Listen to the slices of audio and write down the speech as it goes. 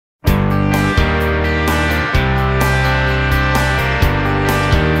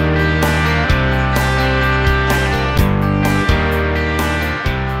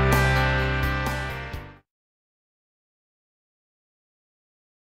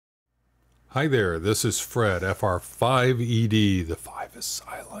Hi there, this is Fred, FR5ED, the 5 is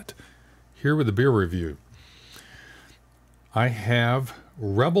silent, here with a beer review. I have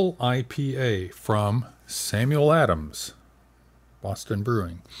Rebel IPA from Sam Adams, Boston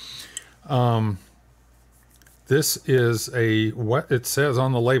Brewing. This is it says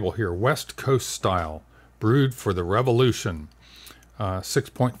on the label here, West Coast style, brewed for the revolution,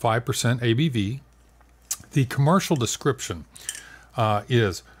 6.5% ABV. The commercial description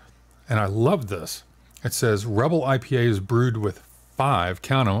is, and I love this, it says Rebel IPA is brewed with 5,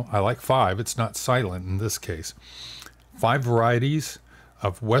 count them, I like 5, it's not silent in this case, 5 varieties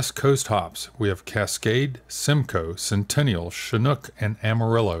of West Coast hops. We have Cascade, Simcoe, Centennial, Chinook, and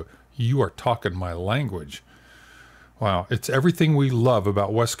Amarillo. You are talking my language. Wow, it's everything we love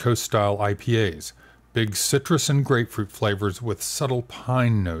about West Coast style IPAs. Big citrus and grapefruit flavors with subtle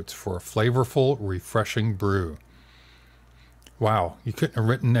pine notes for a flavorful, refreshing brew. Wow, you couldn't have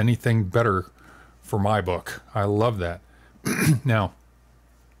written anything better for my book. I love that. Now,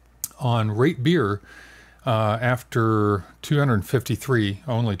 on Rate Beer, after 253,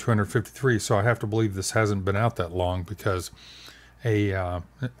 only 253, so I have to believe this hasn't been out that long because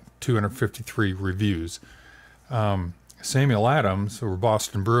 253 reviews. Samuel Adams, or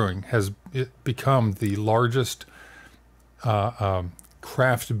Boston Brewing, has become the largest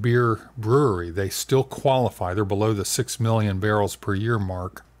craft beer brewery. They still qualify. They're below the 6 million barrels per year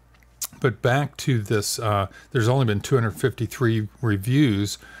mark. But back to this, there's only been 253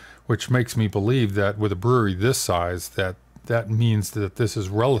 reviews, which makes me believe that with a brewery this size, that means that this is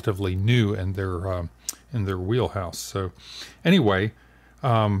relatively new in their wheelhouse. So anyway,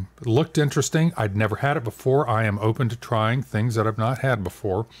 looked interesting. I'd never had it before. I am open to trying things that I've not had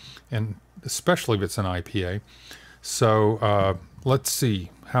before, and especially if it's an IPA. So let's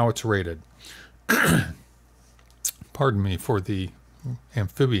see how it's rated. Pardon me for the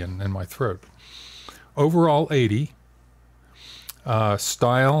amphibian in my throat. Overall 80,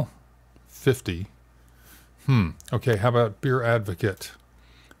 style 50. Okay, how about Beer Advocate?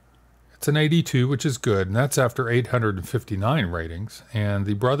 It's an 82, which is good, and that's after 859 ratings, and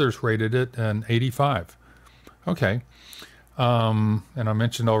the brothers rated it an 85. Okay, and I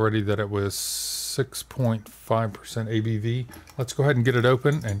mentioned already that it was 6.5% ABV. Let's go ahead and get it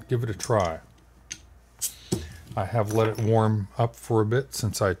open and give it a try. I have let it warm up for a bit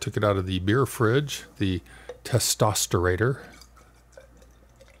since I took it out of the beer fridge, the testosterate.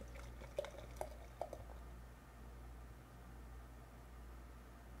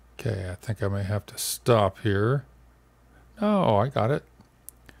 Okay, I think I may have to stop here. Oh, I got it.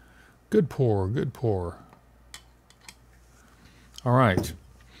 Good pour, good pour. All right,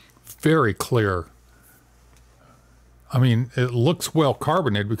 very clear. I mean, it looks well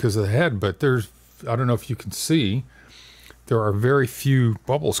carbonated because of the head, but there's, I don't know if you can see, there are very few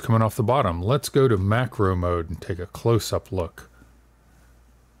bubbles coming off the bottom. Let's go to macro mode and take a close-up look.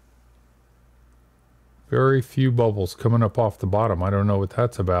 Very few bubbles coming up off the bottom. I don't know what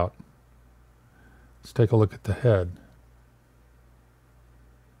that's about. Let's take a look at the head.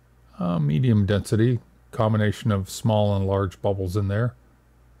 Medium density, combination of small and large bubbles in there.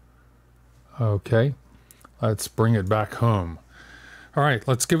 Okay, let's bring it back home. All right,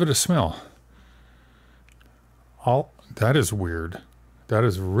 let's give it a smell. That is weird. That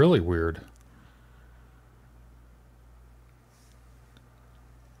is really weird.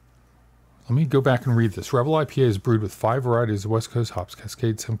 Let me go back and read this. Rebel IPA is brewed with 5 varieties of West Coast hops: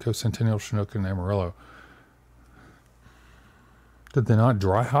 Cascade, Simcoe, Centennial, Chinook, and Amarillo. Did they not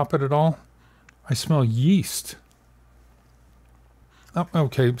dry hop it at all? I smell yeast. Oh,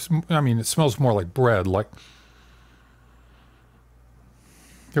 okay, I mean, it smells more like bread. Like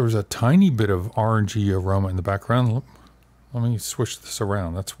there was a tiny bit of orangey aroma in the background. Let me switch this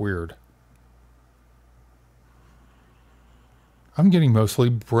around. That's weird. I'm getting mostly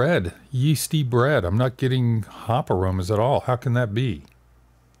bread, yeasty bread. I'm not getting hop aromas at all. How can that be?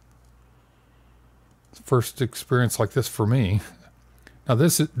 First experience like this for me. Now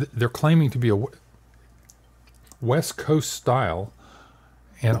this is, they're claiming to be a West Coast style,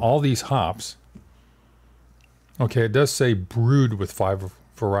 and all these hops. Okay, it does say brewed with 5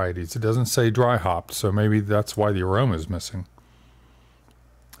 varieties. It doesn't say dry hopped, so maybe that's why the aroma is missing.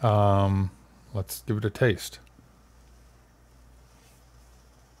 Let's give it a taste.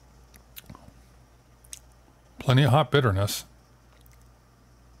 Plenty of hop bitterness.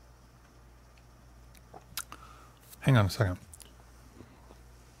 Hang on a second.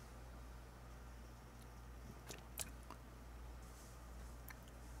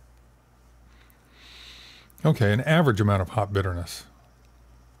 Okay, an average amount of hop bitterness.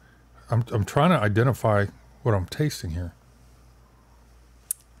 I'm trying to identify what I'm tasting here.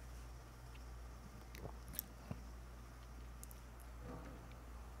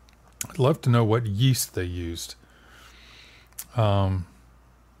 I'd love to know what yeast they used. I'm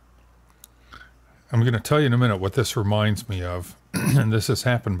going to tell you in a minute what this reminds me of, and this has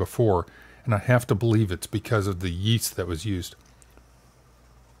happened before, and I have to believe it's because of the yeast that was used.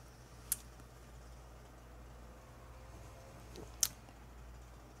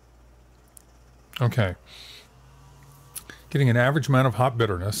 Okay. Getting an average amount of hop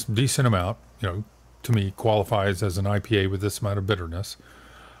bitterness, decent amount, you know, to me qualifies as an IPA with this amount of bitterness.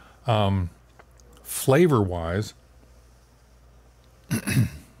 Flavor-wise, a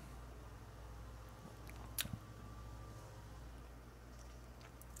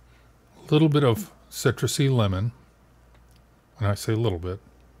little bit of citrusy lemon, and I say a little bit.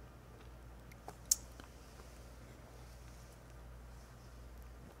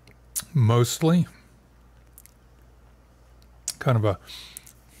 Mostly kind of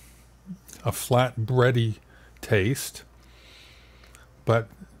a flat bready taste, but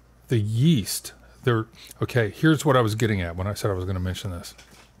the yeast, okay, here's what I was getting at when I said I was going to mention this.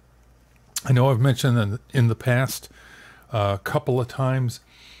 I know I've mentioned in the past a couple of times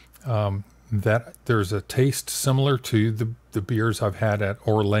that there's a taste similar to the beers I've had at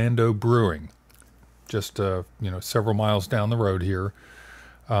Orlando Brewing, just several miles down the road here.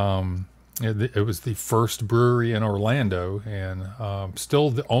 It was the first brewery in Orlando, and still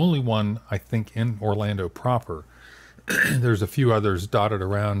the only one, I think, in Orlando proper. There's a few others dotted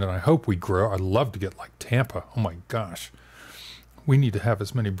around, and I hope we grow. I'd love to get like Tampa. Oh my gosh. We need to have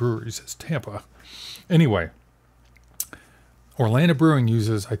as many breweries as Tampa. Anyway, Orlando Brewing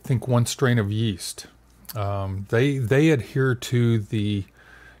uses, I think, one strain of yeast. They adhere to the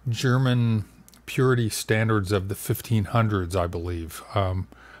German purity standards of the 1500s, I believe.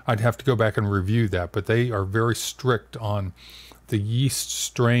 I'd have to go back and review that, but they are very strict on the yeast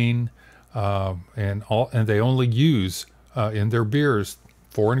strain, and they only use in their beers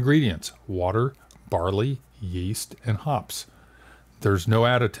 4 ingredients: water, barley, yeast, and hops. There's no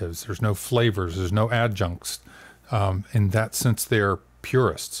additives, there's no flavors, there's no adjuncts. In that sense, they're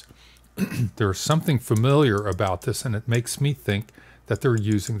purists. There's something familiar about this, and it makes me think that they're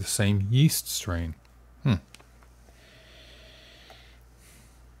using the same yeast strain.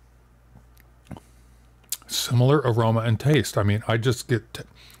 Similar aroma and taste. I mean,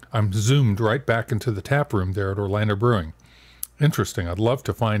 I'm zoomed right back into the tap room there at Orlando Brewing. Interesting. I'd love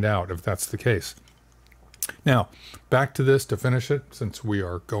to find out if that's the case. Now, back to this to finish it, since we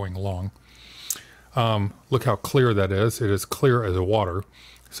are going along. Look how clear that is. It is clear as water,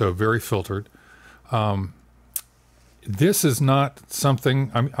 so very filtered. This is not something,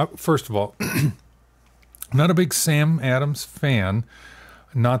 first of all, I'm not a big Sam Adams fan.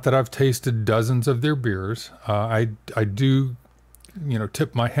 Not that I've tasted dozens of their beers. I do,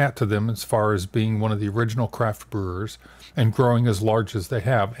 tip my hat to them as far as being one of the original craft brewers and growing as large as they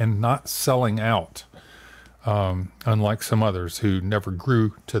have and not selling out, unlike some others who never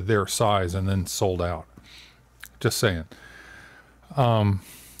grew to their size and then sold out. Just saying. I've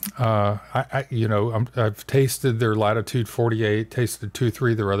tasted their Latitude 48, tasted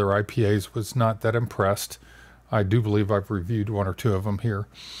 2-3 their other IPAs, was not that impressed. I do believe I've reviewed 1 or 2 of them here.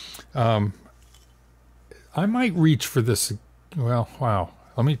 I might reach for this. Well, wow.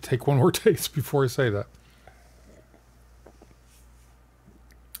 Let me take one more taste before I say that.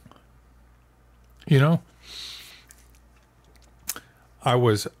 I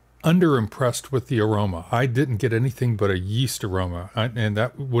was underimpressed with the aroma. I didn't get anything but a yeast aroma, and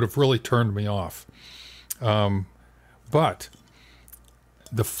that would have really turned me off. But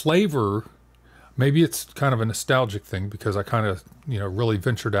the flavor, maybe it's kind of a nostalgic thing because I kind of, really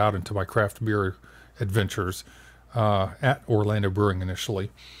ventured out into my craft beer adventures at Orlando Brewing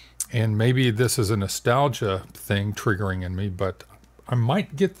initially. And maybe this is a nostalgia thing triggering in me, but I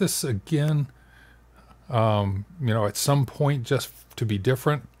might get this again, at some point just to be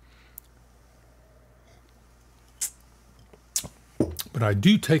different. But I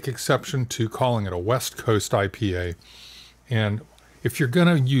do take exception to calling it a West Coast IPA. And if you're going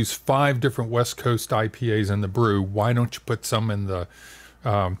to use 5 different West Coast IPAs in the brew, why don't you put some in the,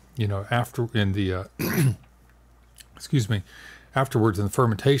 afterwards in the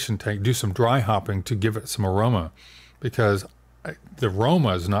fermentation tank, do some dry hopping to give it some aroma, because the aroma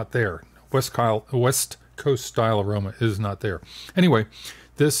is not there. West Coast style aroma is not there. Anyway,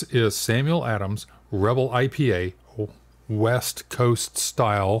 this is Samuel Adams Rebel IPA, West Coast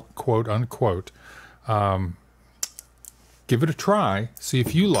style, quote unquote. Give it a try. See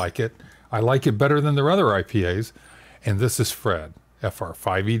if you like it. I like it better than their other IPAs. And this is Fred,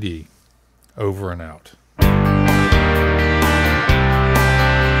 FR5ED, over and out.